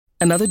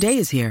Another day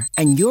is here,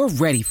 and you're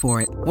ready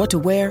for it. What to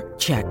wear?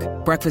 Check.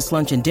 Breakfast,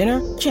 lunch, and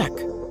dinner? Check.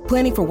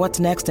 Planning for what's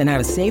next and how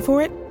to save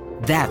for it?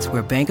 That's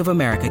where Bank of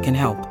America can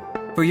help.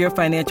 For your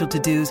financial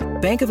to-dos,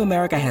 Bank of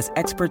America has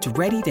experts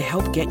ready to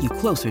help get you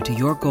closer to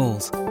your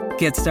goals.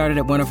 Get started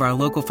at one of our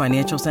local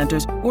financial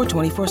centers or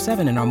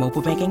 24/7 in our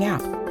mobile banking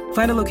app.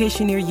 Find a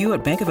location near you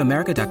at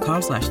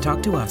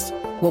bankofamerica.com/talktous.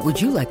 What would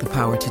you like the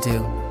power to do?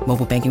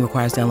 Mobile banking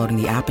requires downloading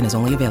the app and is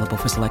only available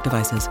for select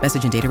devices.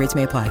 Message and data rates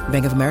may apply.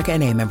 Bank of America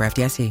N.A., member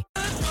FDIC.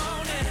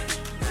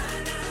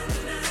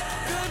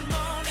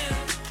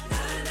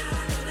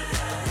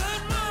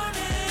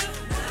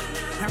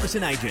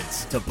 Harrison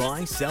Agents. To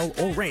buy, sell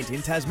or rent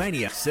in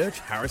Tasmania, search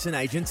Harrison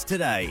Agents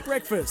today.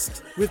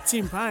 Breakfast with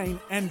Tim Paine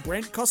and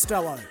Brent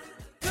Costello.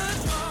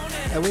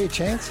 Are we a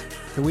chance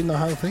to win the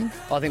whole thing?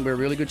 I think we're a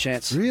really good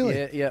chance.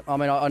 Really? Yeah. I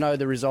mean, I know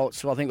the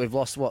results. I think we've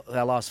lost,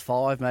 our last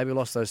 5, maybe we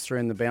lost those 3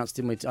 in the bounce,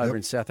 didn't we, over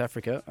in South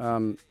Africa.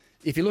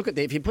 If you look at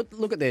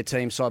their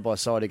team side by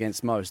side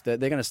against most, they're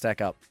going to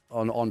stack up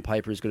on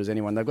paper as good as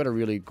anyone. They've got a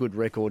really good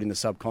record in the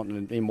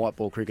subcontinent in white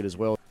ball cricket as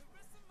well.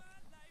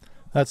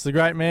 That's the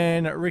great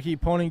man, Ricky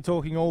Ponting,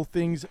 talking all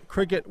things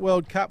Cricket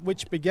World Cup,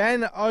 which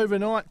began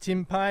overnight,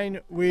 Tim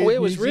Paine, with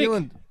Where was New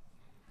Zealand.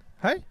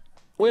 Rick? Hey?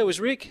 Where was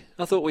Rick?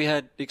 I thought we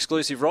had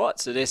exclusive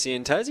rights at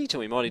SEN Tassie to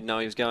him. I didn't know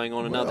he was going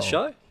on another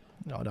show.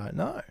 I don't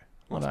know.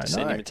 I'll have to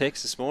send him a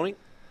text this morning.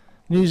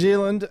 New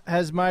Zealand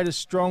has made a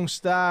strong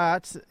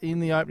start in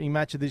the opening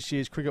match of this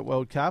year's Cricket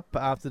World Cup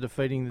after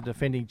defeating the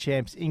defending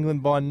champs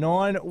England by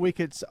 9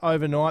 wickets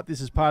overnight. This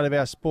is part of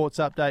our sports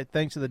update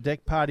thanks to the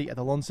deck party at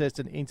the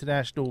Launceston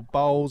International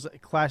Bowls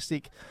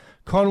Classic.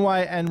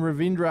 Conway and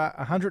Ravindra,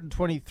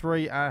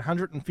 123,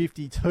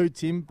 152,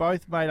 Tim,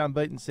 both made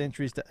unbeaten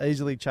centuries to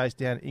easily chase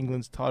down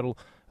England's total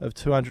of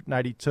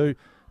 282.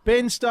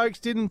 Ben Stokes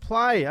didn't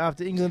play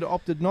after England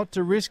opted not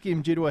to risk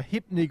him due to a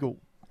hip niggle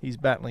he's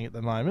battling at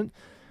the moment.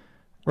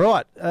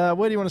 Right, where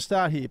do you want to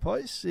start here,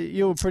 please?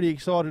 You were pretty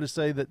excited to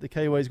see that the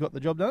Kiwis got the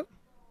job done?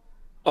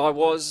 I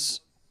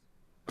was,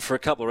 for a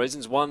couple of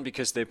reasons. One,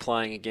 because they're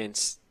playing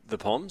against the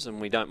Poms,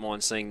 and we don't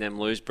mind seeing them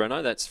lose,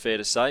 Breno. That's fair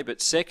to say.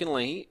 But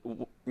secondly,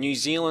 New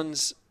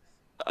Zealand's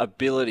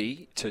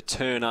ability to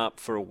turn up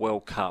for a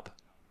World Cup,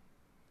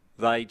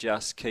 they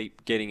just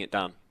keep getting it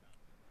done.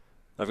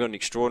 They've got an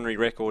extraordinary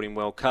record in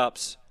World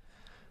Cups.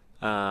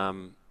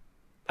 And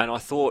I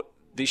thought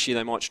this year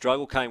they might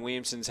struggle. Kane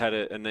Williamson's had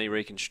a knee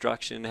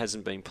reconstruction,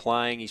 hasn't been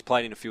playing. He's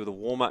played in a few of the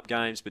warm-up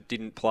games but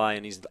didn't play,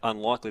 and he's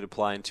unlikely to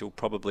play until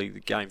probably the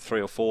game 3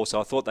 or 4. So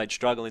I thought they'd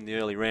struggle in the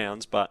early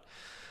rounds. But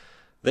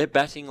their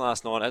batting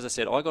last night, as I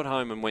said, I got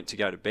home and went to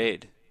go to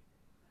bed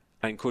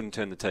and couldn't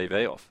turn the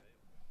TV off.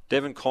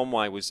 Devon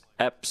Conway was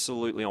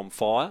absolutely on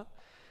fire.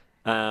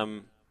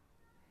 And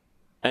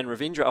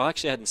Ravindra, I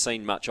actually hadn't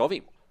seen much of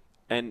him.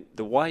 And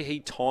the way he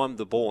timed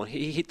the ball,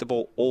 he hit the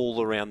ball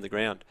all around the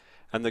ground.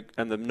 And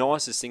the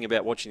nicest thing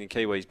about watching the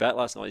Kiwis bat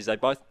last night is they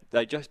both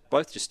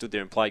just stood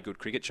there and played good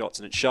cricket shots,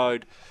 and it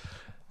showed.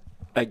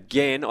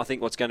 Again, I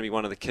think what's going to be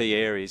one of the key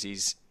areas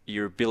is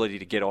your ability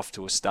to get off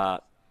to a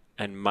start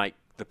and make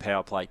the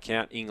power play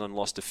count. England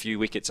lost a few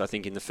wickets, I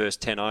think, in the first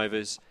 10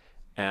 overs.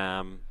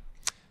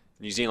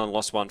 New Zealand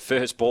lost one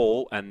first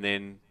ball and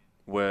then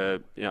were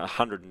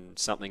 100 and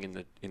something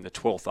in the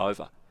 12th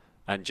over,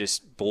 and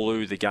just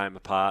blew the game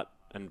apart.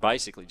 And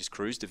basically just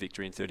cruised to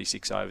victory in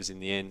 36 overs in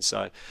the end.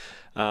 So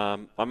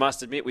I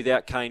must admit,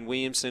 without Kane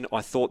Williamson,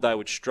 I thought they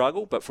would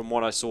struggle. But from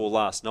what I saw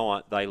last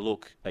night, they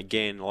look,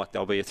 again, like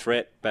they'll be a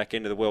threat back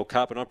into the World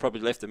Cup. And I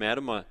probably left them out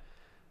of my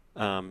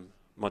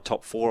my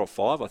top 4 or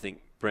 5, I think,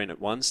 Brent,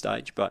 at one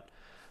stage. But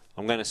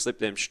I'm going to slip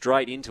them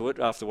straight into it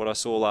after what I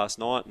saw last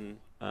night.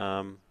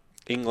 And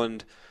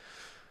England,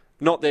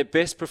 not their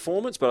best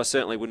performance, but I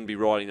certainly wouldn't be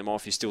writing them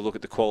off. You still look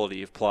at the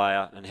quality of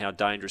player and how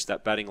dangerous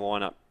that batting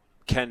lineup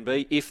can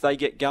be. If they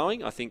get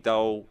going, I think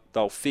they'll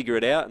figure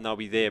it out and they'll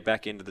be there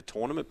back into the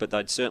tournament, but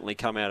they'd certainly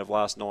come out of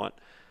last night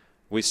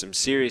with some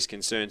serious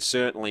concerns,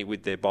 certainly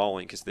with their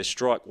bowling, because their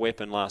strike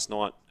weapon last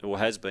night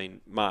has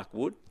been Mark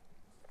Wood.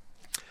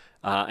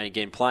 And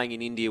again, playing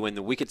in India when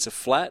the wickets are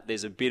flat,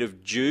 there's a bit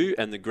of dew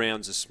and the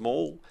grounds are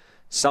small.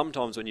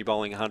 Sometimes when you're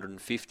bowling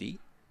 150,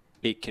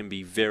 it can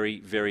be very,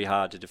 very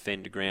hard to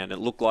defend a ground. It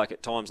looked like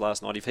at times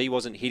last night, if he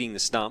wasn't hitting the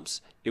stumps,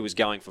 it was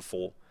going for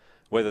 4.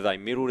 Whether they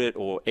middled it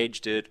or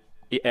edged it,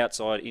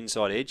 outside,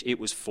 inside edge, it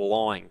was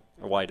flying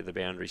away to the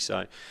boundary.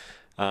 So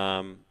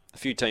a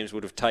few teams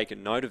would have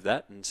taken note of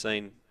that and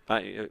seen,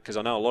 because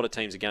I know a lot of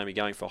teams are going to be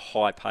going for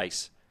high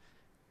pace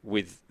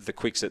with the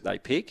quicks that they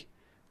pick.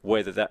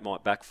 Whether that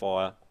might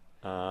backfire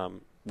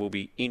will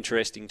be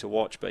interesting to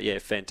watch. But yeah,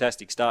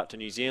 fantastic start to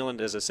New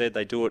Zealand. As I said,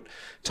 they do it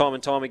time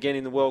and time again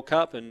in the World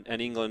Cup, and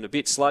England a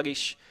bit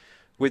sluggish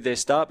with their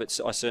start, but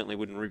I certainly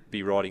wouldn't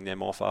be writing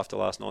them off after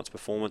last night's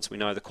performance. We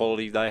know the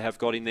quality they have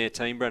got in their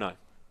team, Breno.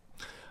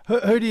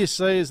 Who do you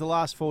see as the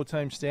last 4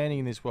 teams standing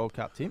in this World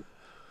Cup, Tim?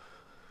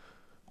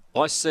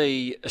 I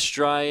see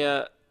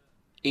Australia,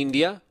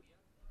 India.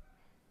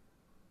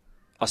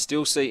 I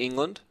still see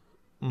England.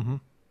 Mm-hmm.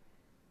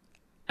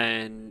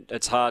 And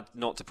it's hard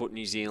not to put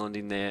New Zealand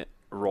in there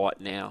right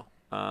now.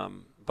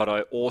 But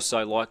I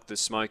also like the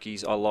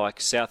Smokies. I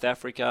like South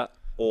Africa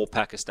or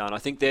Pakistan. I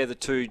think they're the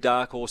two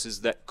dark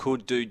horses that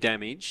could do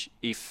damage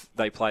if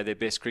they play their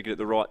best cricket at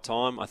the right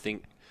time. I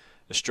think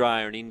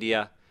Australia and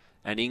India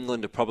and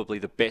England are probably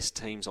the best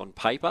teams on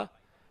paper.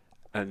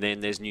 And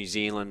then there's New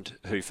Zealand,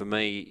 who for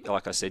me,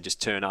 like I said,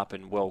 just turn up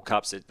in World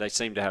Cups. They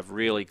seem to have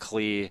really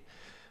clear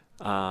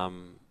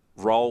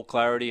role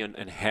clarity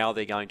and how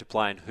they're going to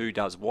play and who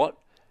does what,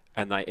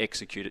 and they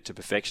execute it to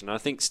perfection. And I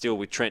think still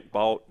with Trent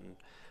Bolt and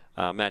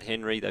Matt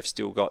Henry, they've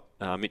still got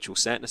Mitchell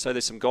Santner. So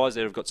there's some guys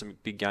that have got some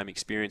big game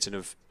experience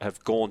and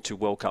have gone to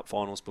World Cup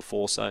finals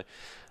before. So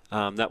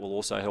that will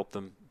also help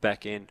them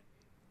back end.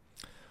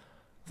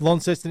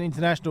 Launceston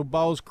International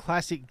Bowls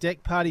Classic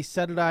Deck Party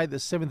Saturday the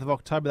 7th of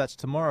October. That's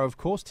tomorrow, of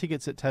course.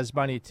 Tickets at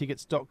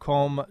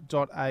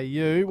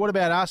tasmaniatickets.com.au. What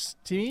about us,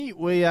 Timmy?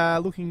 We are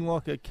looking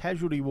like a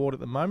casualty ward at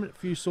the moment. A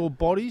few sore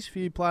bodies, a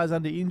few players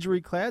under injury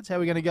clouds. How are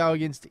we going to go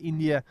against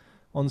India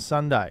on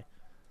Sunday?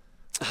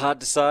 Hard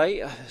to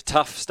say.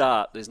 Tough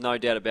start. There's no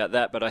doubt about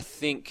that. But I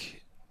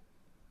think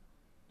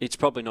it's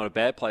probably not a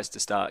bad place to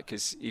start,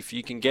 because if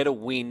you can get a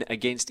win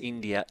against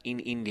India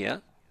in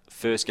India,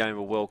 first game of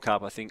a World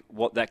Cup, I think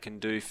what that can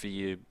do for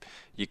your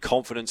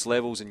confidence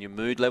levels and your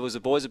mood levels.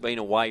 The boys have been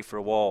away for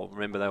a while.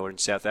 Remember, they were in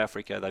South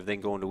Africa. They've then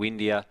gone to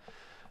India.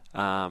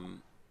 So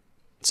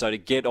to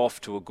get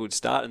off to a good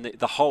start, and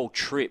the whole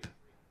trip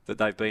that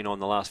they've been on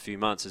the last few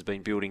months has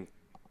been building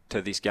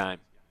to this game.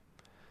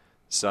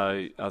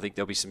 So I think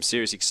there'll be some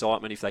serious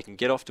excitement if they can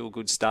get off to a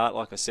good start.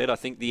 Like I said, I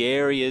think the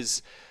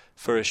areas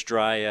for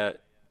Australia,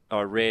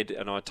 I read,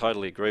 and I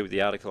totally agree with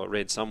the article I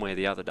read somewhere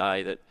the other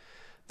day, that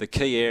the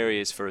key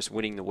areas for us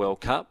winning the World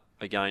Cup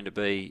are going to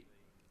be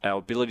our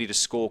ability to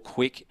score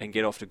quick and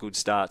get off to good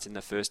starts in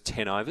the first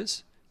 10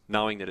 overs,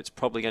 knowing that it's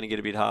probably going to get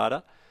a bit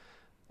harder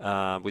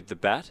with the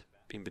bat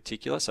in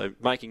particular. So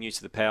making use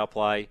of the power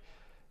play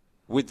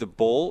with the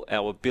ball,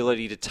 our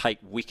ability to take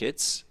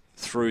wickets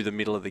through the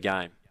middle of the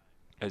game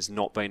has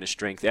not been a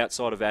strength.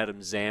 Outside of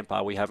Adam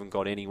Zampa, we haven't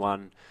got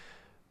anyone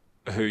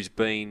who's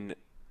been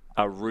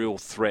a real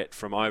threat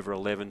from over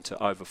 11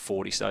 to over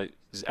 40. So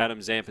Adam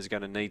Zampa is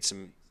going to need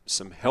some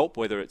help,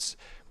 whether it's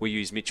we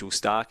use Mitchell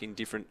Starc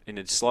in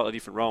a slightly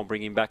different role and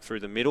bring him back through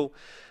the middle.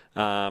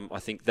 I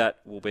think that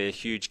will be a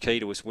huge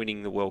key to us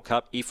winning the World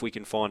Cup if we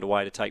can find a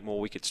way to take more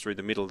wickets through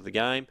the middle of the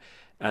game.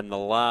 And the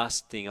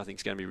last thing I think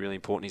is going to be really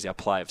important is our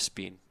play of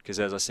spin, because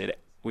as I said,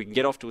 we can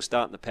get off to a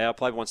start in the power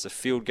play. Once the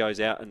field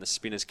goes out and the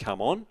spinners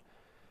come on,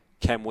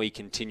 can we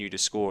continue to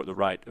score at the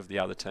rate of the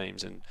other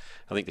teams? And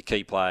I think the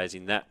key players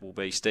in that will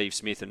be Steve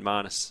Smith and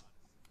Marnus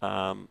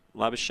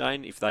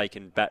Labuschagne. If they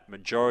can bat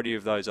majority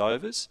of those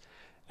overs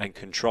and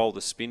control the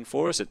spin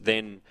for us, it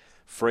then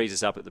frees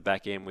us up at the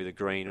back end with a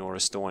Green or a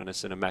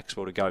Stoinis and a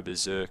Maxwell to go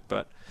berserk.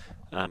 But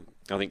I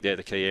think they're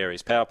the key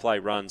areas. Power play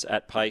runs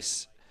at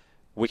pace,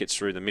 wickets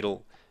through the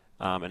middle,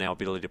 and our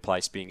ability to play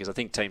spin, because I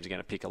think teams are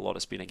going to pick a lot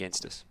of spin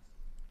against us.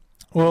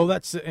 Well,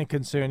 that's a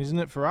concern, isn't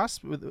it, for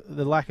us, with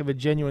the lack of a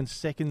genuine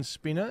second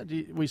spinner?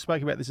 We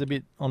spoke about this a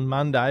bit on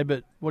Monday,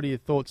 but what are your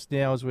thoughts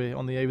now as we're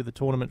on the eve of the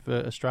tournament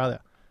for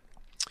Australia?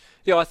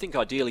 Yeah, I think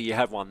ideally you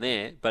have one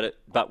there, but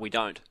we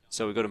don't.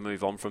 So we've got to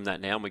move on from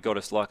that now. And we've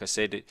got to, like I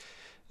said,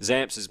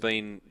 Zamps has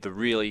been the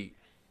really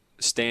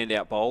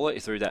standout bowler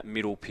through that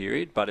middle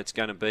period, but it's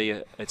going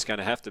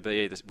to have to be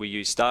either we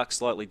use Stark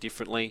slightly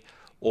differently,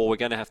 or we're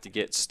going to have to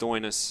get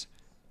Stoinis,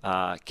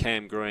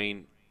 Cam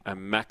Green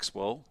and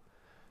Maxwell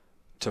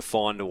to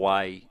find a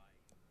way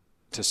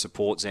to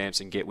support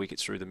Zamps and get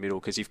wickets through the middle.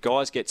 Because if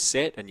guys get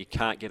set and you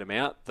can't get them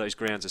out, those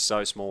grounds are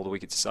so small, the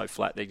wickets are so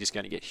flat, they're just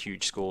going to get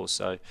huge scores.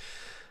 So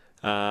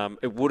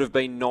it would have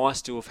been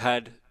nice to have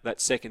had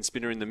that second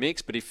spinner in the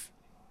mix, but if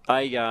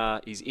Agar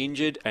is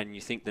injured and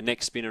you think the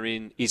next spinner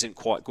in isn't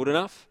quite good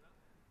enough,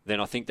 then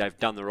I think they've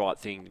done the right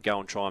thing to go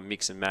and try and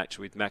mix and match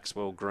with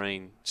Maxwell,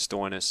 Green,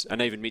 Stoinis,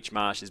 and even Mitch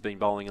Marsh has been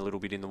bowling a little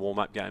bit in the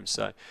warm-up games.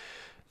 So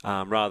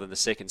rather than the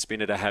second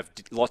spinner to have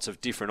lots of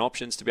different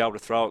options to be able to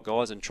throw at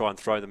guys and try and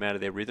throw them out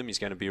of their rhythm is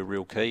going to be a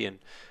real key, and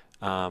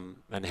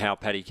how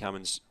Paddy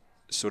Cummins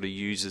sort of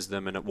uses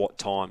them and at what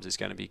times is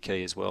going to be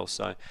key as well.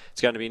 So it's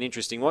going to be an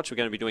interesting watch. We're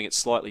going to be doing it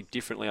slightly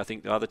differently, I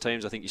think, to other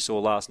teams. I think you saw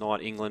last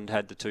night England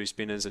had the two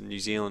spinners and New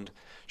Zealand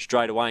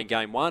straight away in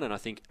game one, and I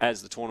think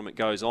as the tournament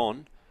goes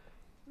on,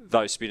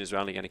 those spinners are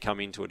only going to come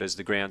into it as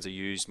the grounds are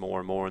used more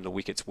and more and the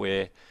wickets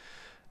where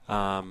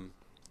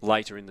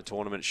later in the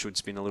tournament it should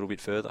spin a little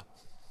bit further.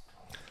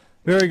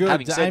 Very good.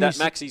 Having said that,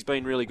 Maxi's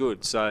been really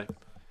good. So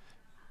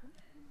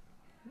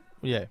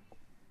yeah,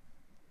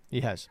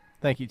 he has.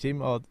 Thank you,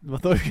 Tim. I thought we were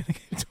going to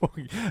keep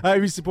talking.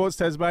 He supports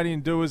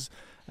Tasmanian Doers,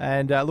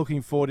 and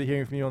looking forward to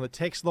hearing from you on the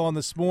text line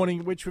this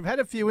morning, which we've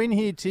had a few in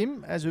here,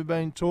 Tim, as we've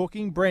been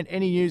talking. Brent,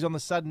 any news on the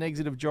sudden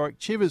exit of Jorik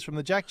Chivers from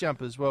the Jack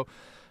Jumpers? Well,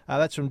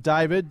 that's from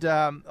David.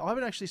 I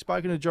haven't actually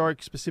spoken to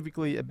Jorik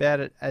specifically about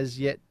it as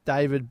yet,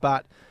 David,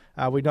 but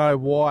we know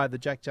why the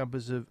Jack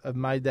Jumpers have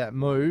made that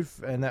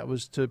move, and that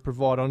was to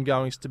provide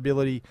ongoing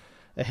stability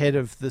ahead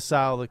of the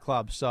sale of the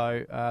club.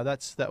 So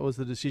that was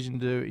the decision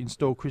to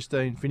install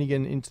Christine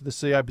Finnegan into the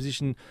CEO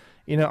position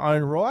in her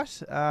own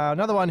right.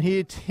 Another one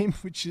here, Tim,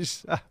 which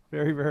is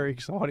very, very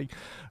exciting.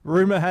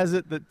 Rumour has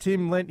it that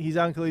Tim lent his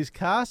uncle his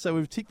car, so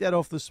we've ticked that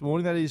off this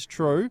morning. That is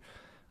true.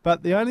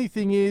 But the only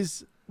thing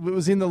is, it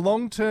was in the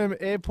long-term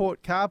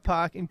airport car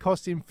park and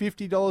cost him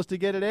 $50 to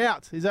get it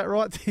out. Is that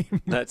right,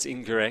 Tim? That's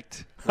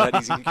incorrect. That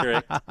is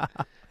incorrect.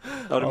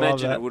 I'd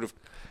imagine it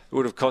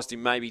would have cost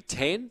him maybe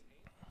 10,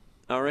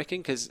 I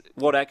reckon, because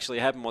what actually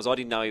happened was I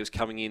didn't know he was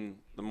coming in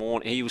the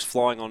morning. He was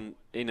flying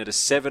in at a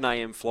 7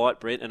 a.m. flight,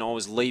 Brent, and I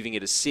was leaving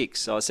at a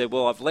 6. So I said,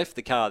 well, I've left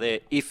the car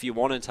there if you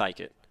want to take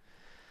it.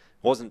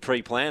 Wasn't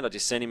pre-planned. I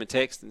just sent him a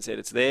text and said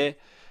it's there.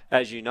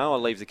 As you know, I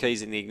leave the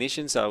keys in the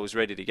ignition, so I was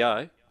ready to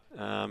go.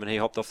 And he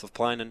hopped off the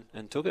plane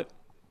and took it.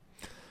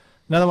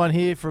 Another one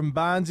here from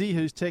Barnsey,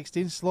 who's texted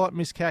in, slight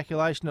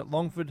miscalculation at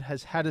Longford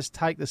has had us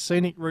take the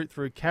scenic route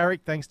through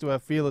Carrick thanks to our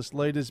fearless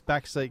leaders'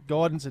 backseat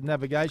guidance and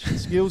navigation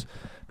skills.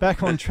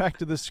 Back on track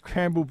to the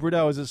scramble.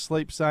 Brito is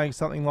asleep, saying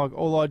something like,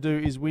 all I do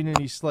is win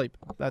in his sleep.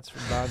 That's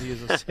from Barnsey,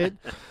 as I said.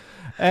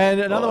 And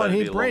another one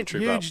here, Brent,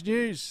 huge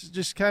news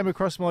just came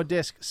across my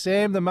desk.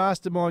 Sam, the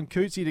mastermind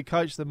Coetzee to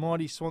coach the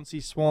mighty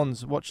Swansea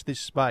Swans. Watch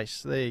this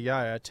space. There you go.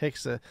 Our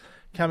texts are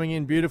coming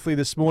in beautifully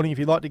this morning. If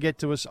you'd like to get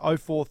to us,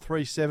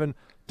 0437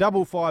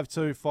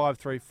 552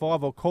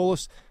 535 or call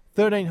us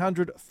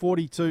 1300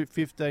 42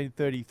 15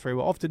 33.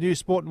 We're off to news,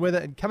 sport and weather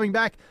and coming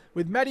back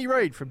with Matty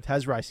Reid from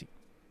Tas Racing.